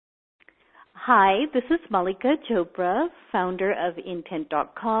Hi, this is Mallika Chopra, founder of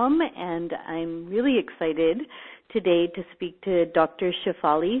Intent.com, and I'm really excited today to speak to Dr.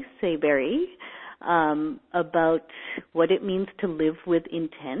 Shefali Tsabary about what it means to live with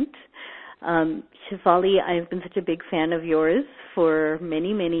intent. Shefali, I've been such a big fan of yours for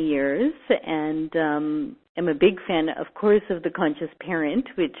many, many years, and I'm a big fan, of course, of The Conscious Parent,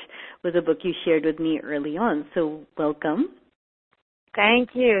 which was a book you shared with me early on, so welcome. Thank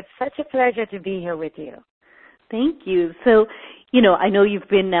you. It's such a pleasure to be here with you. Thank you. So, I know you've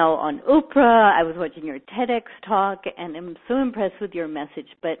been now on Oprah. I was watching your TEDx talk, and I'm so impressed with your message.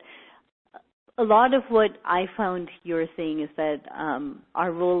 But a lot of what I found you're saying is that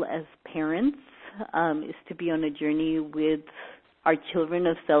our role as parents is to be on a journey with our children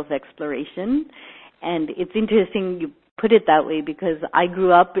of self-exploration. And it's interesting you put it that way because I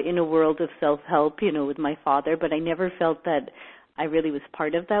grew up in a world of self-help, with my father, but I never felt that I really was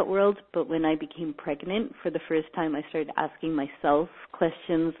part of that world. But when I became pregnant for the first time, I started asking myself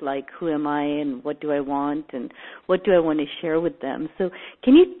questions like, who am I and what do I want and what do I want to share with them? So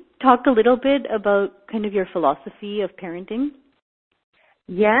can you talk a little bit about kind of your philosophy of parenting?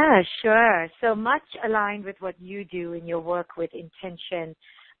 Yeah, sure. So much aligned with what you do in your work with intention.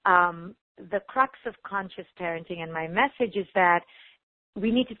 The crux of conscious parenting and my message is that we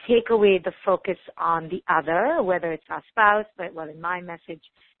need to take away the focus on the other, whether it's our spouse, but in my message,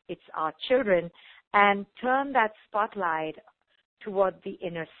 it's our children, and turn that spotlight toward the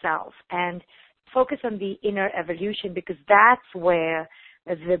inner self and focus on the inner evolution, because that's where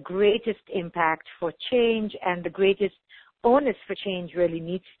the greatest impact for change and the greatest onus for change really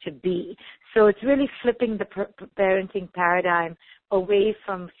needs to be. So it's really flipping the parenting paradigm away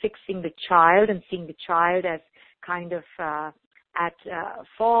from fixing the child and seeing the child as kind of at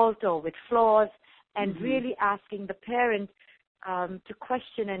fault or with flaws, and really asking the parent to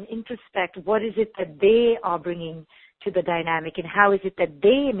question and introspect what is it that they are bringing to the dynamic and how is it that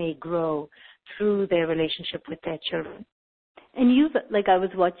they may grow through their relationship with their children. And I was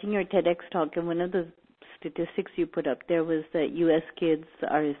watching your TEDx talk, and one of the statistics you put up there was that U.S. kids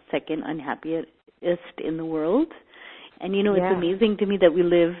are second unhappiest in the world. And, it's amazing to me that we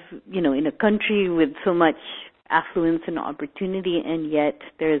live, in a country with so much affluence and opportunity, and yet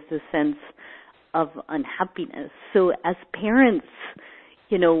there's this sense of unhappiness. So as parents,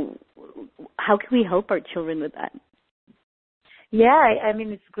 how can we help our children with that? Yeah, I mean,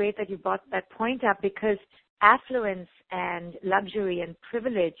 it's great that you brought that point up, because affluence and luxury and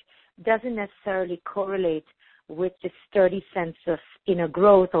privilege doesn't necessarily correlate with the sturdy sense of inner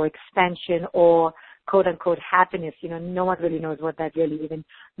growth or expansion or quote-unquote happiness. No one really knows what that really even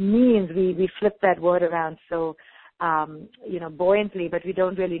means. We flip that word around so, buoyantly, but we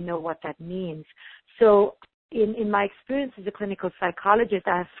don't really know what that means. So in my experience as a clinical psychologist,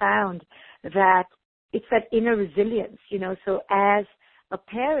 I have found that it's that inner resilience, so as a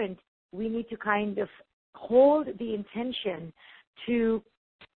parent, we need to kind of hold the intention to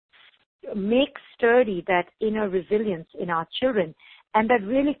make sturdy that inner resilience in our children. And that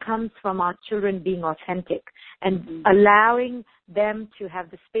really comes from our children being authentic and allowing them to have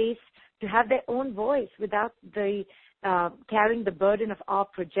the space to have their own voice without the carrying the burden of our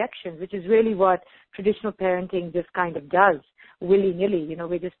projections, which is really what traditional parenting just kind of does, willy-nilly.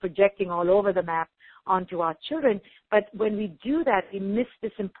 We're just projecting all over the map onto our children. But when we do that, we miss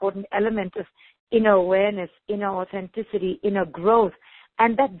this important element of inner awareness, inner authenticity, inner growth,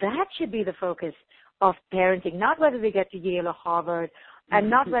 and that should be the focus of parenting, not whether they get to Yale or Harvard, and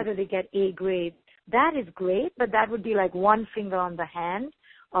not whether they get A grades. That is great, but that would be like one finger on the hand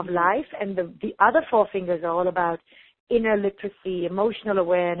of life, and the other four fingers are all about inner literacy, emotional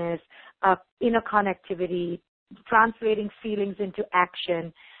awareness, inner connectivity, translating feelings into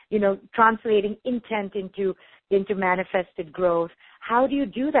action, translating intent into manifested growth. How do you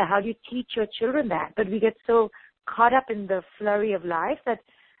do that? How do you teach your children that? But we get so caught up in the flurry of life that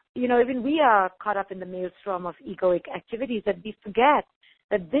even we are caught up in the maelstrom of egoic activities that we forget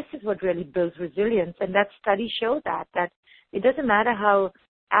that this is what really builds resilience. And that studies show that it doesn't matter how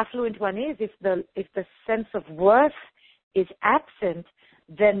affluent one is, if the sense of worth is absent,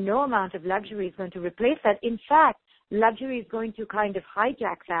 then no amount of luxury is going to replace that. In fact, luxury is going to kind of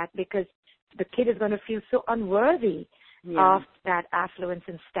hijack that, because the kid is going to feel so unworthy of that affluence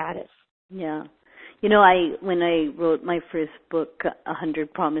and status. Yeah. When I wrote my first book,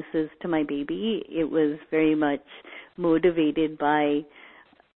 100 Promises to My Baby, it was very much motivated by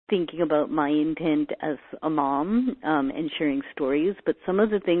thinking about my intent as a mom and sharing stories. But some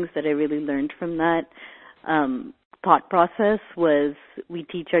of the things that I really learned from that thought process was we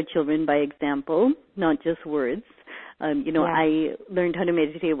teach our children by example, not just words. Yeah. I learned how to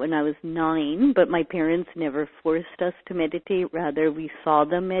meditate when I was 9, but my parents never forced us to meditate. Rather, we saw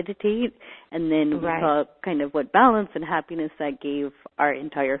them meditate, and then we saw kind of what balance and happiness that gave our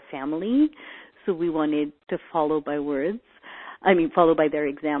entire family. So we wanted to follow by their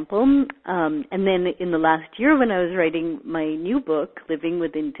example. And then in the last year when I was writing my new book, Living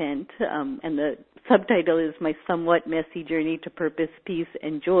with Intent, and the subtitle is My Somewhat Messy Journey to Purpose, Peace,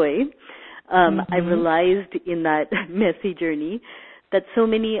 and Joy, I realized in that messy journey that so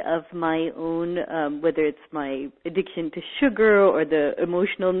many of my own, whether it's my addiction to sugar or the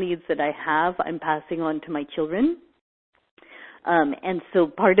emotional needs that I have, I'm passing on to my children. And so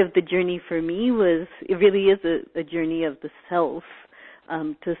part of the journey for me it really is a journey of the self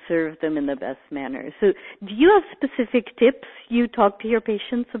to serve them in the best manner. So do you have specific tips you talk to your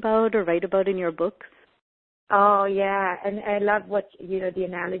patients about or write about in your books? Oh, yeah. And I love the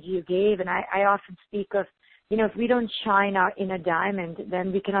analogy you gave. And I often speak of, if we don't shine our inner diamond,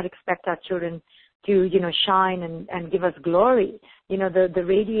 then we cannot expect our children to, shine and give us glory. The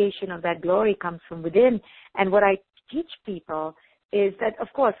radiation of that glory comes from within. And what I teach people is that, of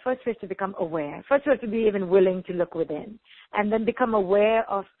course, first we have to become aware. First we have to be even willing to look within, and then become aware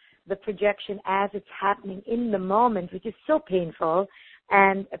of the projection as it's happening in the moment, which is so painful,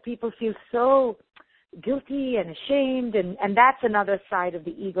 and people feel so guilty and ashamed, and that's another side of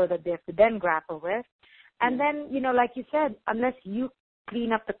the ego that they have to then grapple with. And then, like you said, unless you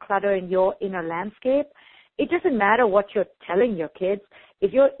clean up the clutter in your inner landscape, it doesn't matter what you're telling your kids.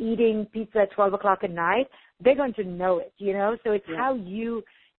 If you're eating pizza at 12 o'clock at night, they're going to know it, So it's how you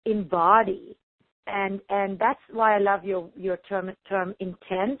embody. And that's why I love your term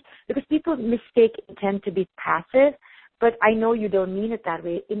intent, because people mistake intent to be passive, but I know you don't mean it that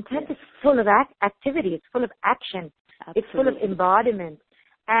way. Intent is full of activity. It's full of action. Absolutely. It's full of embodiment.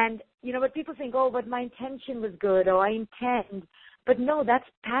 And, but people think, oh, but my intention was good, or I intend. But no, that's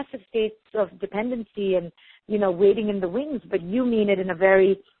passive states of dependency and, waiting in the wings. But you mean it in a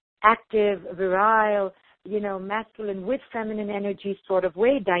very active, virile, masculine with feminine energy sort of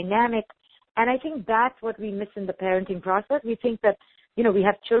way, dynamic. And I think that's what we miss in the parenting process. We think that, we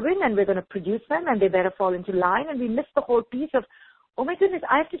have children and we're going to produce them and they better fall into line. And we miss the whole piece of, oh my goodness,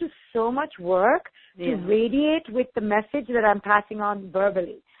 I have to do so much work to radiate with the message that I'm passing on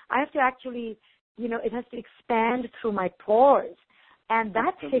verbally. I have to actually, it has to expand through my pores. And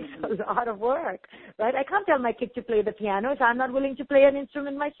that takes a lot of work, right? I can't tell my kid to play the piano if I'm not willing to play an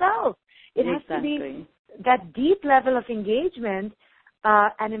instrument myself. It has to be that deep level of engagement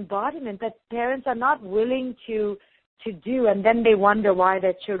and embodiment that parents are not willing to do, and then they wonder why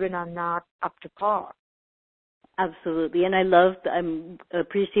their children are not up to par. Absolutely, and I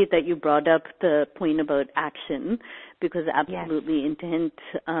appreciate that you brought up the point about action, because absolutely intent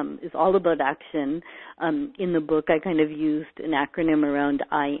is all about action. In the book, I kind of used an acronym around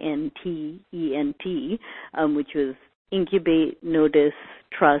INT, which was incubate, notice,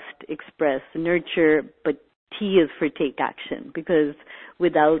 trust, express, nurture, but T is for take action, because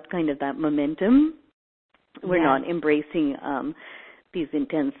without kind of that momentum, we're not embracing these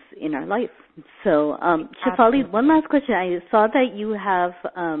intents in our life. So, Shefali, one last question. I saw that you have,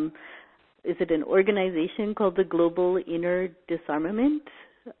 is it an organization called the Global Inner Disarmament?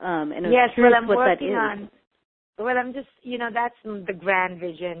 And yes, well, I'm what working that is. on, well, I'm just, that's the grand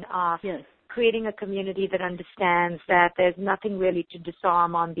vision of creating a community that understands that there's nothing really to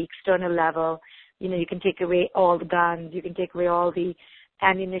disarm on the external level. You can take away all the guns, you can take away all the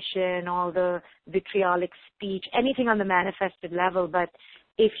ammunition, all the vitriolic speech, anything on the manifested level, but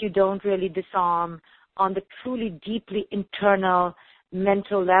if you don't really disarm on the truly deeply internal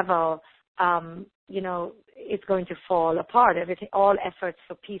mental level, it's going to fall apart. All efforts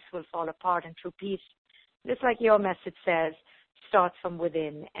for peace will fall apart, and true peace, just like your message says, starts from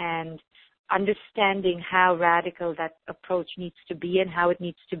within. And understanding how radical that approach needs to be and how it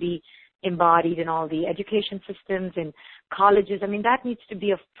needs to be embodied in all the education systems and colleges. I mean, that needs to be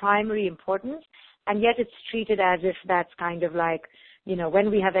of primary importance, and yet it's treated as if that's kind of like,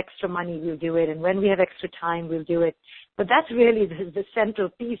 when we have extra money, we'll do it, and when we have extra time, we'll do it. But that's really the central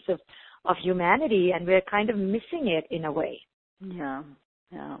piece of humanity, and we're kind of missing it in a way. Yeah.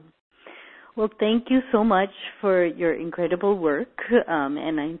 Well, thank you so much for your incredible work,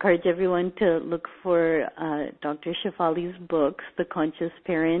 and I encourage everyone to look for Dr. Shefali's books, The Conscious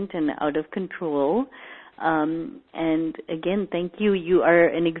Parent and Out of Control. And again, thank you. You are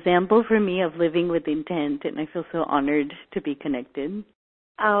an example for me of living with intent, and I feel so honored to be connected.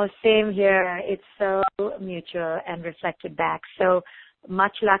 Oh, same here. It's so mutual and reflected back. So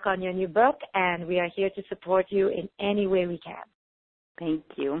much luck on your new book, and we are here to support you in any way we can. Thank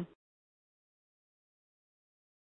you.